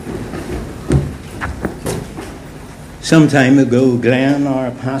Some time ago, Glenn,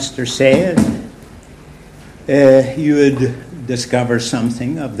 our pastor, said you would discover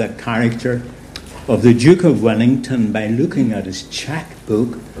something of the character of the Duke of Wellington by looking at his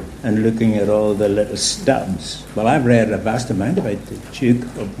checkbook and looking at all the little stubs. Well, I've read a vast amount about the Duke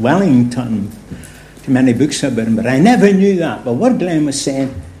of Wellington, too many books about him, but I never knew that. But what Glenn was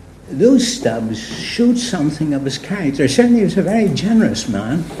saying, those stubs showed something of his character. Certainly he was a very generous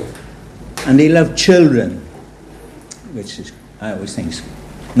man, and he loved children, which is, I always think,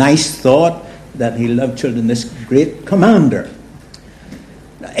 a nice thought that he loved children, this great commander.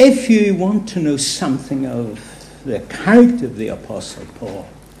 Now, if you want to know something of the character of the Apostle Paul,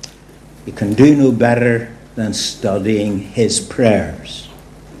 you can do no better than studying his prayers.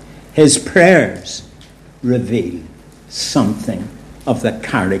 His prayers reveal something of the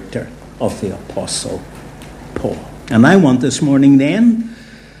character of the Apostle Paul. And I want this morning then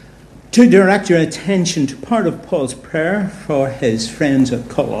to direct your attention to part of Paul's prayer for his friends at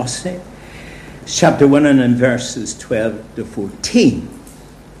Colossae, chapter 1 and in verses 12 to 14.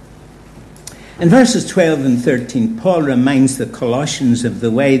 In verses 12 and 13, Paul reminds the Colossians of the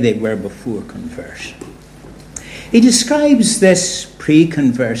way they were before conversion. He describes this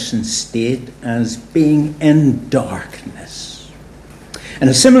pre-conversion state as being in darkness. In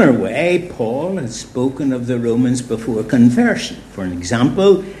a similar way, Paul has spoken of the Romans before conversion. For an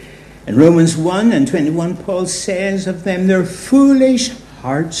example, in Romans 1 and 21, Paul says of them, their foolish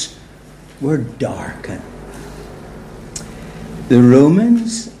hearts were darkened. The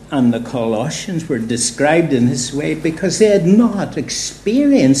Romans and the Colossians were described in this way because they had not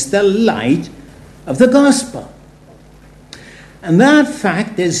experienced the light of the gospel. And that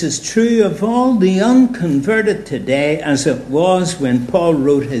fact is as true of all the unconverted today as it was when Paul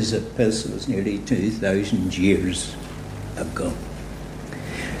wrote his epistles nearly 2,000 years ago.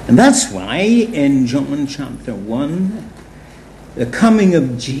 And that's why in John chapter 1, the coming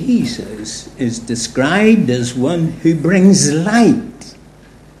of Jesus is described as one who brings light.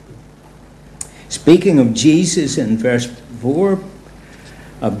 Speaking of Jesus in verse 4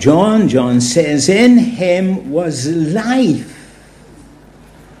 of John, John says, in him was life,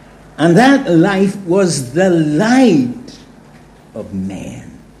 and that life was the light of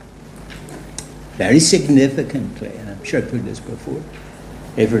men. Very significantly, and I'm sure I've heard this before,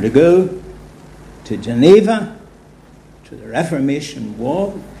 if you were to go to Geneva, to the Reformation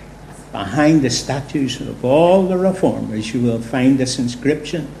Wall, behind the statues of all the reformers, you will find this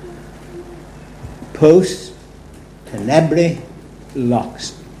inscription, Post Tenebrae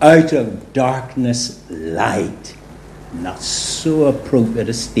Lux, out of darkness light. Not so appropriate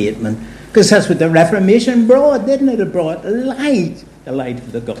a statement, because that's what the Reformation brought, didn't it? It brought light, the light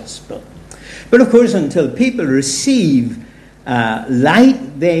of the gospel. But of course, until people receive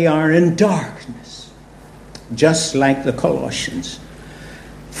light, they are in darkness, just like the Colossians.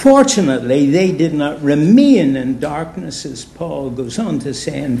 Fortunately, they did not remain in darkness, as Paul goes on to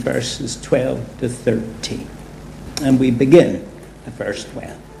say in verses 12 to 13. And we begin at verse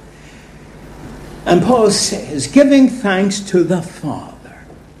 12. And Paul says, giving thanks to the Father,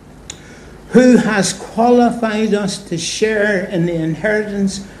 who has qualified us to share in the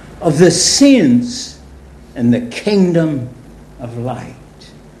inheritance of the saints in the kingdom of light.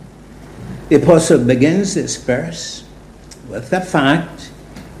 The apostle begins this verse with the fact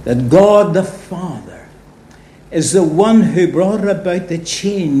that God the Father is the one who brought about the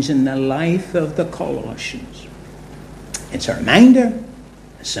change in the life of the Colossians. It's a reminder,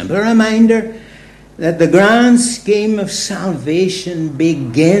 a simple reminder, that the grand scheme of salvation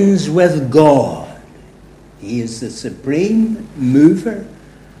begins with God. He is the supreme mover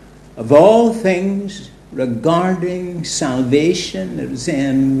of all things regarding salvation. It was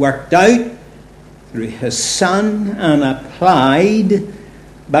then worked out through his Son and applied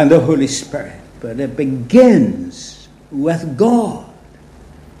by the Holy Spirit. But it begins with God.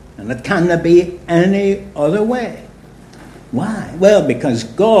 And it cannot be any other way. Why? Well, because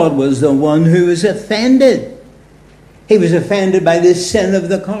God was the one who was offended. He was offended by the sin of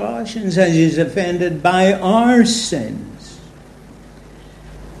the Colossians as he was offended by our sins.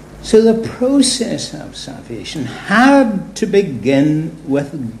 So the process of salvation had to begin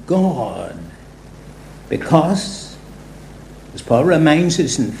with God. Because, as Paul reminds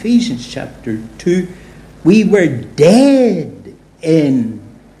us in Ephesians chapter 2, we were dead in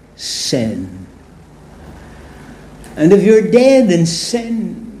sin. And if you're dead in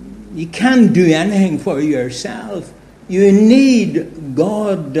sin, you can't do anything for yourself. You need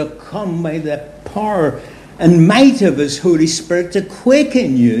God to come by the power and might of his Holy Spirit to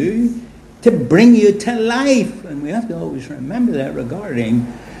quicken you, to bring you to life. And we have to always remember that regarding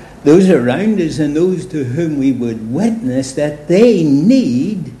those around us and those to whom we would witness, that they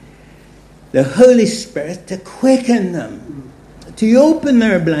need the Holy Spirit to quicken them, to open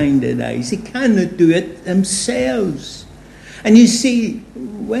their blinded eyes. They cannot do it themselves. And you see,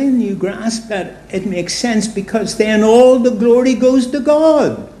 when you grasp that, it makes sense, because then all the glory goes to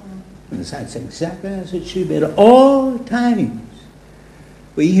God. And that's exactly as it should be at all times.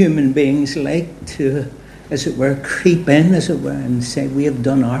 We human beings like to, as it were, creep in, as it were, and say we have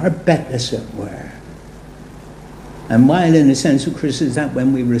done our bit, as it were. And while in a sense of Christ that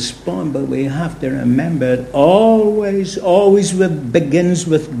when we respond, but we have to remember it always begins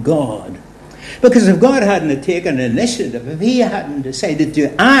with God. Because if God hadn't taken initiative, if he hadn't decided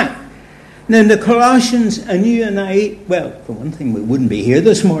to act, then the Colossians and you and I, well, for one thing, we wouldn't be here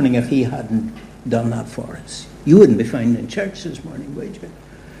this morning if he hadn't done that for us. You wouldn't be found in church this morning, would you?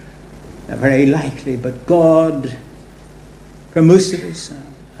 Very likely, but God, for most of us,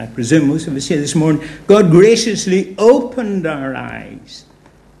 I presume most of us here this morning, God graciously opened our eyes,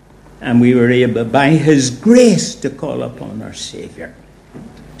 and we were able, by his grace, to call upon our Saviour.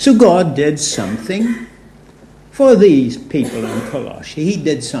 So God did something for these people in Colossae. He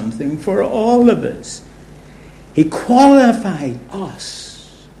did something for all of us. He qualified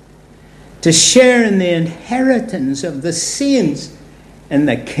us to share in the inheritance of the saints in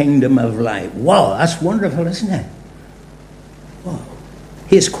the kingdom of light. Wow, that's wonderful, isn't it? Wow.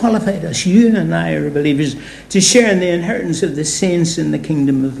 He has qualified us, you and I are believers, to share in the inheritance of the saints in the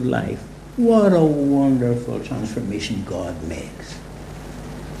kingdom of life. What a wonderful transformation God makes.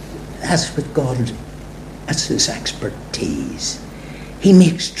 That's what God, that's his expertise. He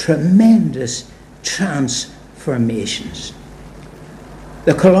makes tremendous transformations.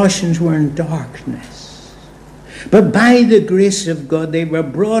 The Colossians were in darkness, but by the grace of God they were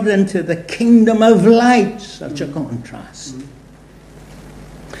brought into the kingdom of light. Such a contrast.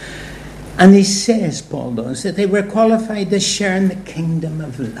 And he says, Paul does, that they were qualified to share in the kingdom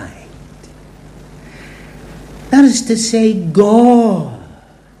of light. That is to say, God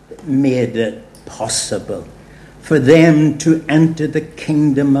made it possible for them to enter the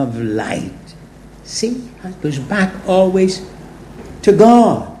kingdom of light. See, it goes back always to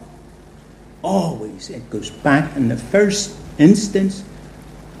God. Always. It goes back in the first instance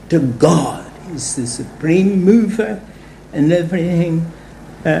to God. He's the supreme mover in everything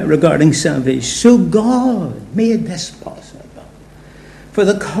regarding salvation. So God made this possible for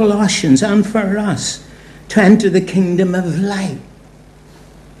the Colossians and for us to enter the kingdom of light.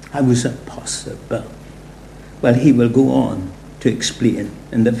 How was it possible? Well, he will go on to explain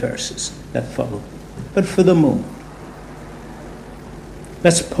in the verses that follow. But for the moment,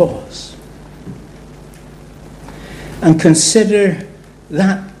 let's pause and consider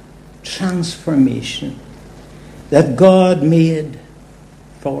that transformation that God made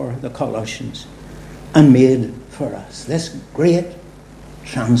for the Colossians and made for us. This great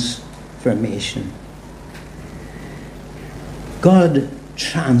transformation. God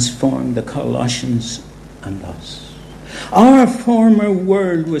transformed the Colossians and us. Our former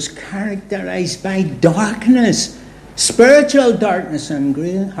world was characterized by darkness, spiritual darkness, and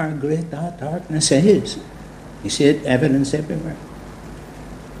how great that darkness is. You see it evidence everywhere.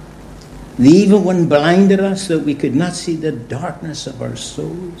 The evil one blinded us so that we could not see the darkness of our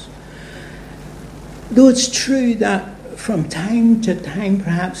souls. Though it's true that from time to time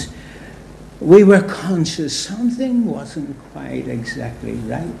perhaps we were conscious something wasn't quite exactly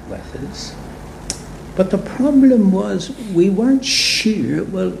right with us. But the problem was we weren't sure,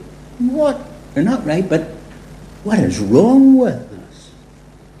 well, what, they're not right, but what is wrong with us?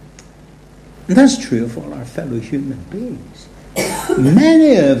 And that's true of all our fellow human beings.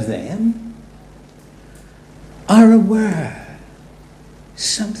 Many of them are aware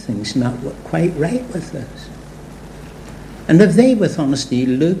something's not quite right with us. And if they, with honesty,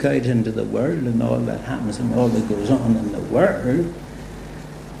 look out into the world and all that happens and all that goes on in the world,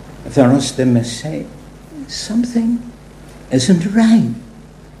 if they're honest, they must say, something isn't right.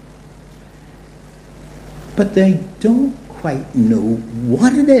 But they don't quite know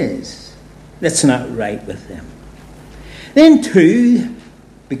what it is that's not right with them. Then too,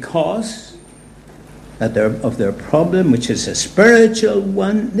 because of their problem, which is a spiritual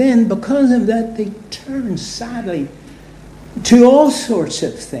one, then because of that they turn sadly to all sorts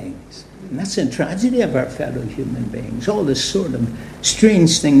of things. And that's a tragedy of our fellow human beings. All the sort of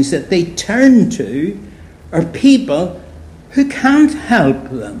strange things that they turn to are people who can't help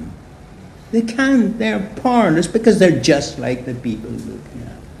them. They can't. They're powerless because they're just like the people looking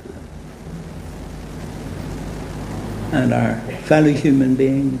at them. And our fellow human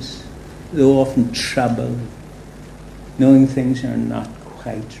beings, though often troubled, knowing things are not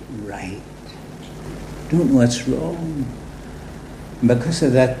quite right. Don't know what's wrong. And because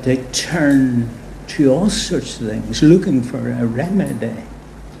of that, they turn to all sorts of things, looking for a remedy,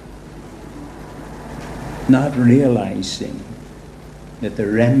 not realizing that the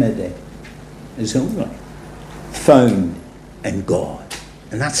remedy is only found in God.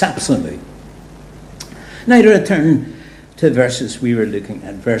 And that's absolute. Now to return to the verses we were looking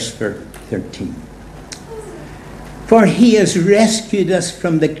at, verse 13. For he has rescued us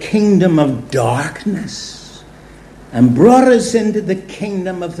from the kingdom of darkness and brought us into the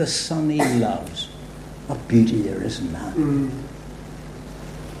kingdom of the Son he loves. What beauty there is in that.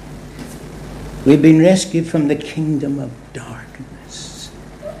 We've been rescued from the kingdom of darkness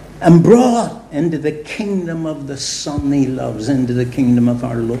and brought into the kingdom of the Son he loves, into the kingdom of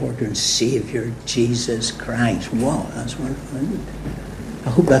our Lord and Saviour, Jesus Christ. Wow, that's wonderful, isn't it? I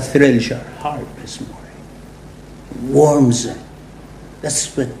hope that thrills your heart this morning. Warms it.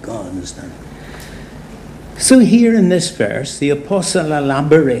 That's what God has done. So here in this verse, the apostle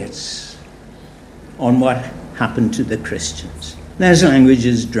elaborates on what happened to the Christians. Now his language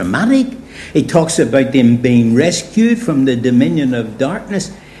is dramatic. He talks about them being rescued from the dominion of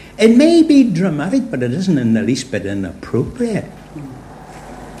darkness. It may be dramatic, but it isn't in the least bit inappropriate.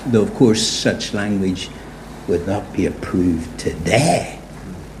 Though, of course, such language would not be approved today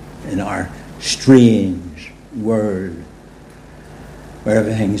in our strange world where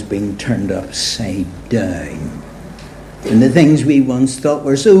everything's being turned upside down. And the things we once thought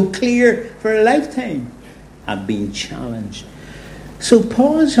were so clear for a lifetime have been challenged. So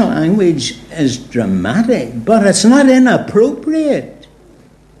Paul's language is dramatic, but it's not inappropriate.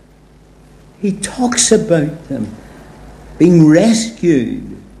 He talks about them being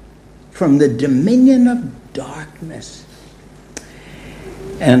rescued from the dominion of darkness.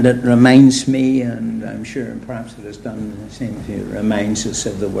 And it reminds me, and I'm sure perhaps it has done the same to you, it reminds us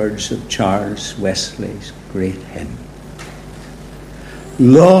of the words of Charles Wesley's great hymn.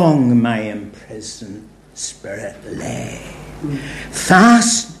 Long my imprisoned spirit lay,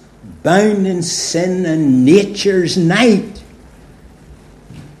 fast bound in sin and nature's night.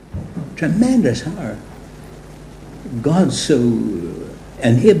 Tremendous heart. God so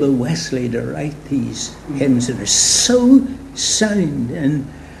enabled Wesley to write these hymns that are so sound.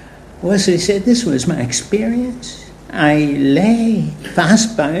 And Wesley said, this was my experience. I lay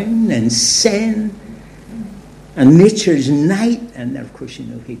fast bound in sin and nature's night. And of course, you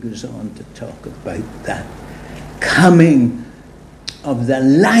know, he goes on to talk about that coming of the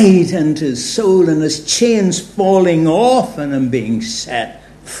light into his soul and his chains falling off and him being set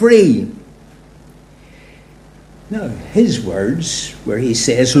free. Now, his words, where he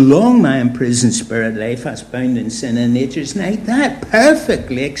says, long my imprisoned spirit lay fast bound in sin and nature's night, that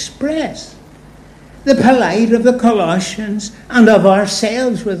perfectly express the plight of the Colossians and of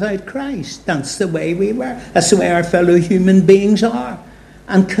ourselves without Christ. That's the way we were. That's the way our fellow human beings are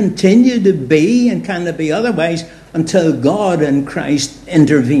and continue to be, and cannot be otherwise until God and Christ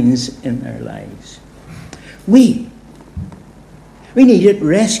intervenes in their lives. We needed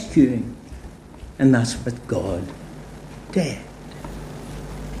rescuing, and that's what God did.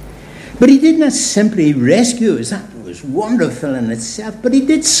 But he did not simply rescue us. That was wonderful in itself, but he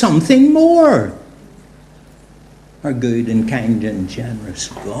did something more. Our good and kind and generous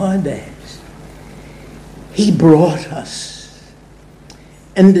God is. He brought us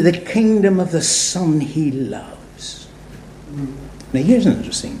into the kingdom of the Son he loves. Now here's an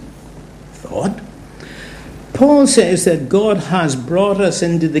interesting thought. Paul says that God has brought us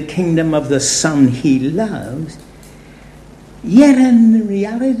into the kingdom of the Son he loves, yet in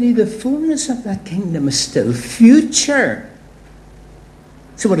reality the fullness of that kingdom is still future.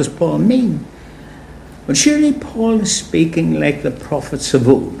 So what does Paul mean? Well, surely Paul is speaking like the prophets of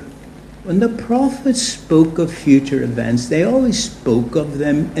old. When the prophets spoke of future events, they always spoke of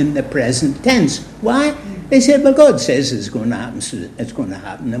them in the present tense. Why? They said, well, God says it's going to happen, so it's going to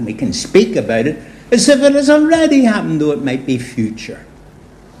happen, and we can speak about it as if it has already happened, though it might be future.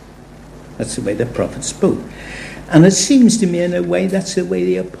 That's the way the prophets spoke. And it seems to me, in a way, that's the way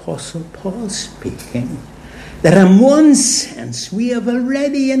the Apostle Paul's speaking. That in one sense, we have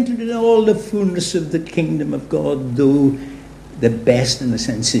already entered into all the fullness of the kingdom of God, though the best, in a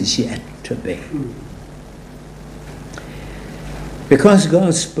sense, is yet to be. Because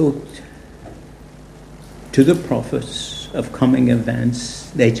God spoke to the prophets of coming events,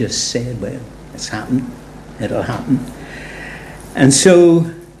 they just said, well, it's happened, it'll happen. And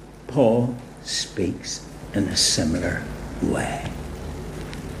so Paul speaks in a similar way.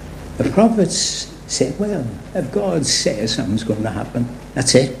 The prophets said, well, if God says something's going to happen,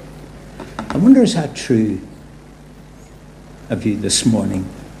 that's it. I wonder is that true of you this morning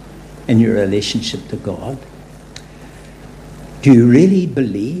in your relationship to God? Do you really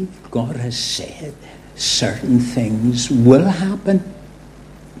believe God has said certain things will happen?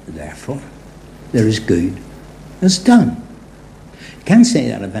 Therefore, there is good that's done. You can't say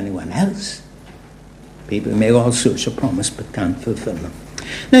that of anyone else. People make all sorts of promises but can't fulfill them.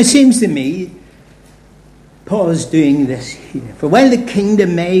 Now it seems to me Paul's doing this here. For while the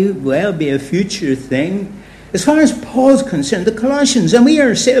kingdom may well be a future thing, as far as Paul's concerned, the Colossians and we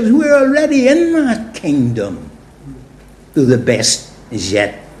ourselves, we're already in that kingdom. Though the best is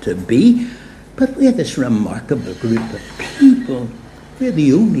yet to be. But we're this remarkable group of people. We're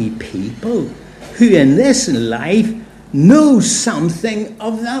the only people who in this life know something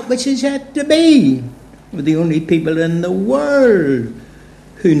of that which is yet to be. We're the only people in the world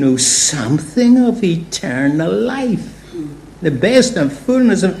who know something of eternal life. The best and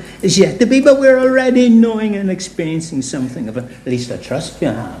fullness of is yet to be, but we're already knowing and experiencing something of it. At least I trust you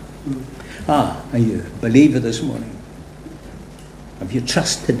have. Are you a believer this morning? Have you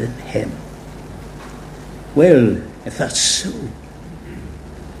trusted in him? Well, if that's so,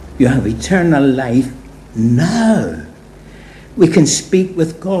 you have eternal life now. We can speak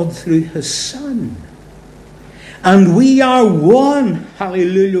with God through his Son. And we are one,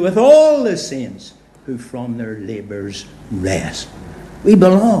 hallelujah, with all the saints who from their labours rest. We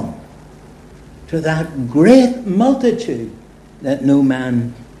belong to that great multitude that no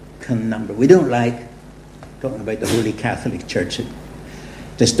man can number. We don't like talking about the Holy Catholic Church. It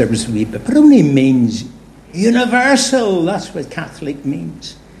disturbs us a wee bit, but it only means universal. That's what Catholic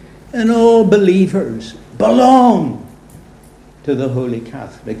means. And all believers belong to the Holy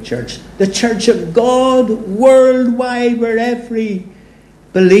Catholic Church, the Church of God worldwide, where every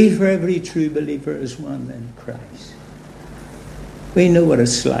believer, every true believer is one in Christ. We know what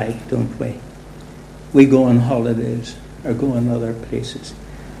it's like, don't we? We go on holidays or go on other places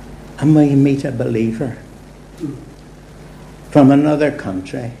and we meet a believer from another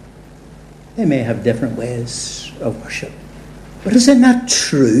country. They may have different ways of worship. But is it not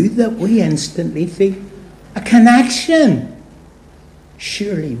true that we instantly feel a connection?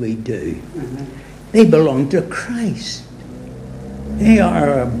 Surely we do. They belong to Christ. They are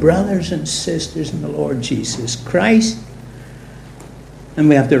our brothers and sisters in the Lord Jesus Christ. And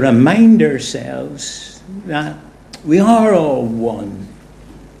we have to remind ourselves that we are all one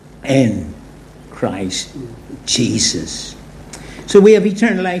in Christ Jesus. So we have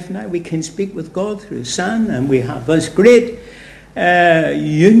eternal life now. We can speak with God through his Son, and we have this great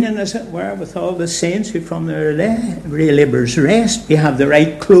union, as it were, with all the saints who from their labours rest. We have the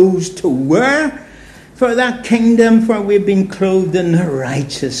right clothes to wear for that kingdom, for we've been clothed in the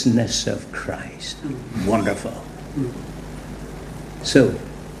righteousness of Christ. Wonderful. So,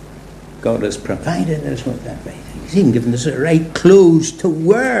 God has provided us with that right thing. He's even given us the right clothes to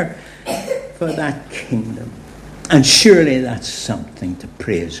wear for that kingdom. And surely that's something to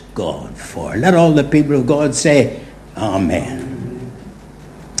praise God for. Let all the people of God say, Amen.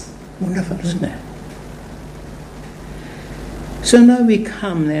 Wonderful, isn't it? So now we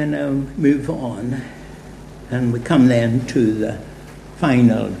come then and move on. And we come then to the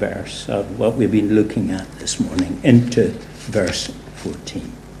final verse of what we've been looking at this morning, into verse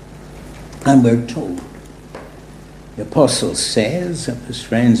 14. And we're told, the apostle says of his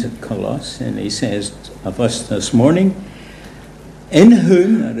friends at Colossae, and he says of us this morning, in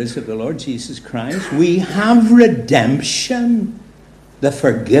whom, that is of the Lord Jesus Christ, we have redemption, the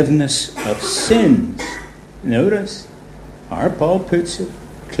forgiveness of sins. Notice, our Paul puts it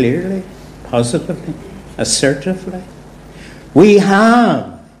clearly, positively, assertively. We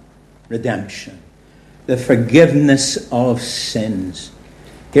have redemption, the forgiveness of sins.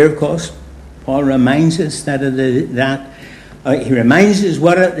 Here, of course, Paul reminds us he reminds us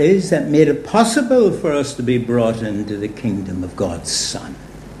what it is that made it possible for us to be brought into the kingdom of God's Son.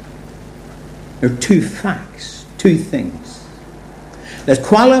 There are two facts, two things that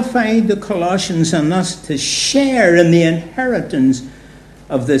qualified the Colossians and us to share in the inheritance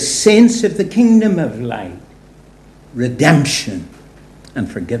of the saints of the kingdom of light: redemption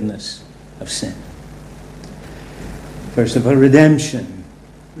and forgiveness of sin. First of all, redemption.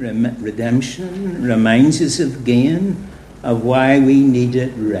 Redemption reminds us again of why we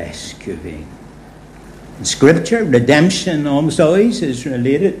needed rescuing. In Scripture, redemption almost always is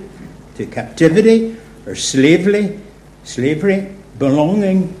related to captivity or slavery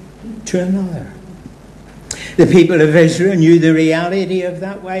belonging to another. The people of Israel knew the reality of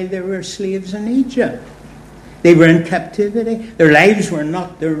that while they were slaves in Egypt. They were in captivity. Their lives were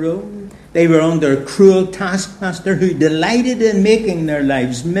not their own. They were under a cruel taskmaster who delighted in making their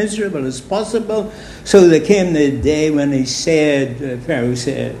lives miserable as possible. So there came the day when Pharaoh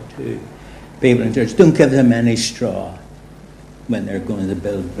said to people in church, don't give them any straw when they're going to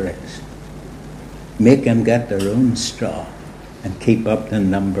build bricks. Make them get their own straw and keep up the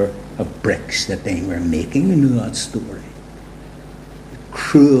number of bricks that they were making. You know that story. The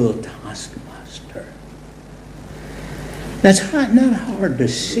cruel taskmaster. That's not hard to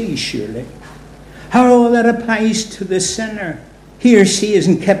see, surely. How all that applies to the sinner. He or she is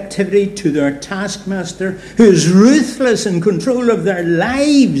in captivity to their taskmaster, who is ruthless in control of their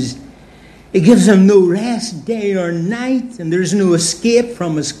lives. He gives them no rest day or night, and there's no escape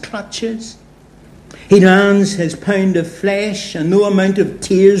from his clutches. He demands his pound of flesh, and no amount of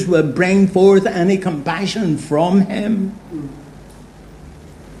tears will bring forth any compassion from him.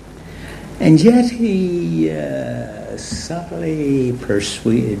 And yet he subtly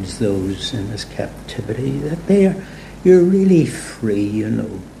persuades those in his captivity that you're really free, you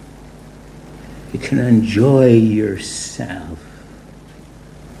know. You can enjoy yourself.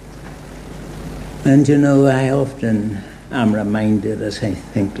 And you know, I often am reminded as I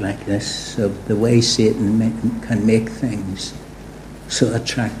think like this of the way Satan can make things so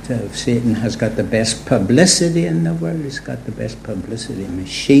attractive. Satan has got the best publicity in the world. He's got the best publicity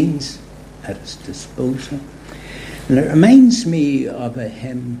machines at his disposal. And it reminds me of a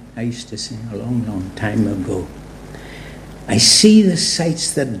hymn I used to sing a long, long time ago. I see the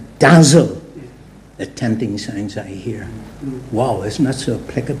sights that dazzle, the tempting sounds I hear. Wow, isn't that so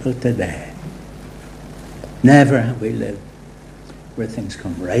applicable today? Never have we lived where things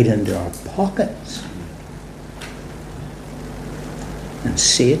come right into our pockets. And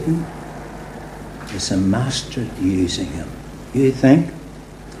Satan is a master at using them. You think?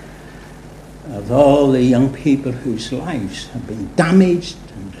 Of all the young people whose lives have been damaged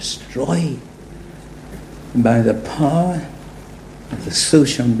and destroyed by the power of the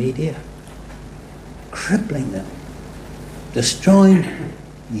social media, crippling them, destroying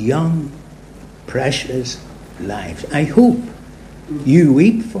young, precious lives. I hope you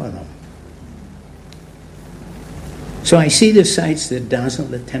weep for them. So I see the sights that dazzle,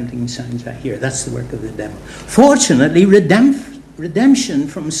 the tempting signs I hear. That's the work of the devil. Fortunately, redemption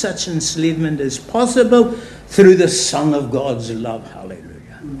from such enslavement is possible through the Son of God's love.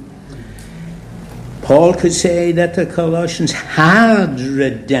 Hallelujah. Paul could say that the Colossians had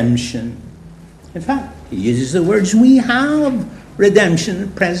redemption. In fact, he uses the words, we have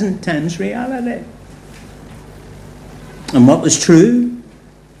redemption, present tense reality. And what was true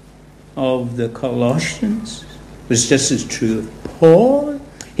of the Colossians was just as true of Paul.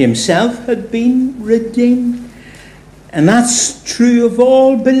 He himself had been redeemed. And that's true of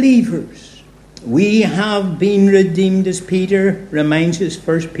all believers. We have been redeemed, as Peter reminds us,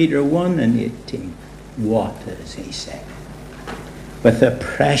 1 Peter 1 and 18. What does he say? With the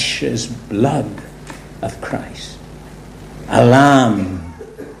precious blood of Christ. A lamb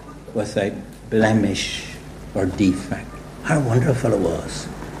without blemish or defect. How wonderful it was.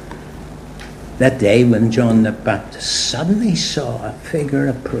 That day when John the Baptist suddenly saw a figure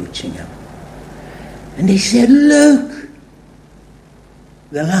approaching him. And he said, look,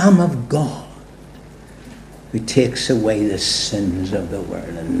 the Lamb of God who takes away the sins of the world.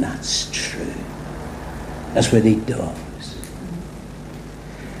 And that's true. That's what he does.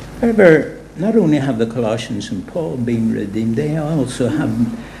 However, not only have the Colossians and Paul been redeemed, they also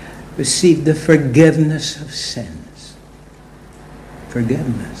have received the forgiveness of sins.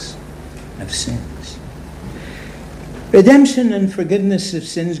 Forgiveness of sins. Redemption and forgiveness of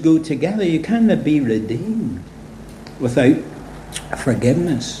sins go together. You cannot be redeemed without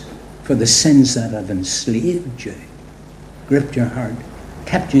forgiveness for the sins that have enslaved you, gripped your heart,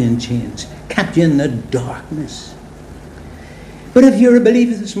 kept you in chains, kept you in the darkness. But if you're a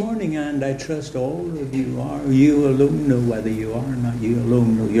believer this morning, and I trust all of you are, you alone know whether you are or not. You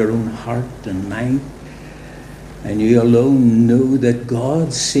alone know your own heart and mind. And you alone know that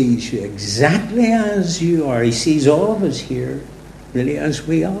God sees you exactly as you are. He sees all of us here, really as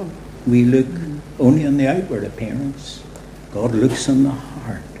we are. We look only on the outward appearance. God looks on the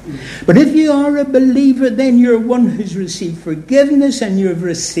heart. But if you are a believer, then you're one who's received forgiveness and you've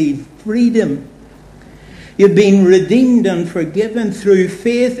received freedom. You've been redeemed and forgiven through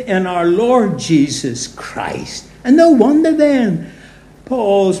faith in our Lord Jesus Christ. And no wonder then,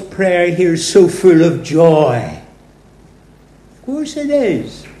 Paul's prayer here is so full of joy. Of course it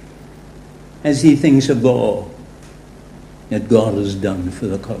is, as he thinks of all that God has done for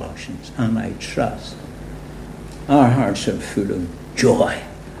the Colossians. And I trust our hearts are full of joy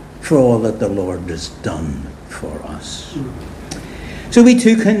for all that the Lord has done for us. So we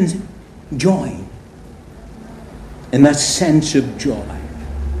too can join in that sense of joy.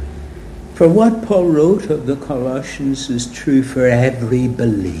 For what Paul wrote of the Colossians is true for every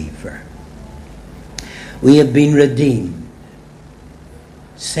believer. We have been redeemed,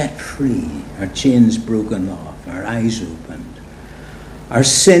 set free, our chains broken off, our eyes opened, our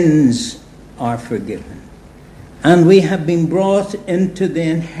sins are forgiven, and we have been brought into the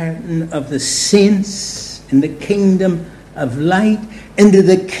inheritance of the saints in the kingdom of light, into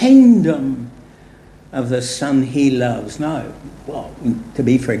the kingdom of the Son he loves. Now, well, to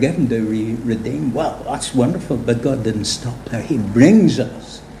be forgiven, to be redeemed, well, that's wonderful, but God didn't stop there. He brings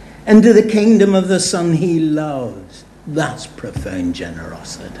us into the kingdom of the Son he loves. That's profound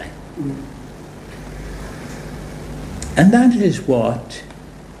generosity. And that is what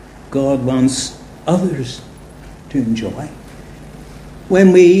God wants others to enjoy.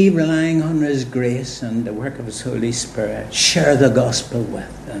 When we, relying on his grace and the work of his Holy Spirit, share the gospel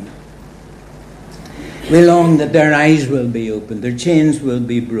with them, we long that their eyes will be opened, their chains will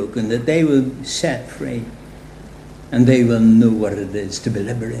be broken, that they will be set free, and they will know what it is to be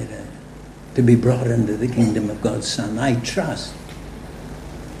liberated, to be brought into the kingdom of God's Son. I trust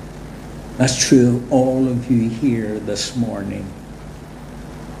that's true of all of you here this morning.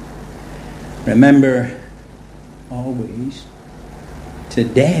 Remember always,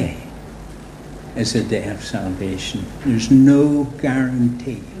 today is a day of salvation. There's no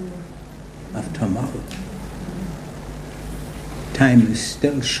guarantee of tomorrow. Time is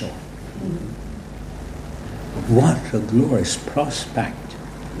still short. What a glorious prospect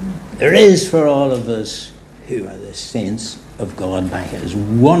there is for all of us who are the saints of God by his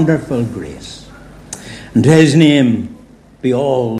wonderful grace. And to his name be all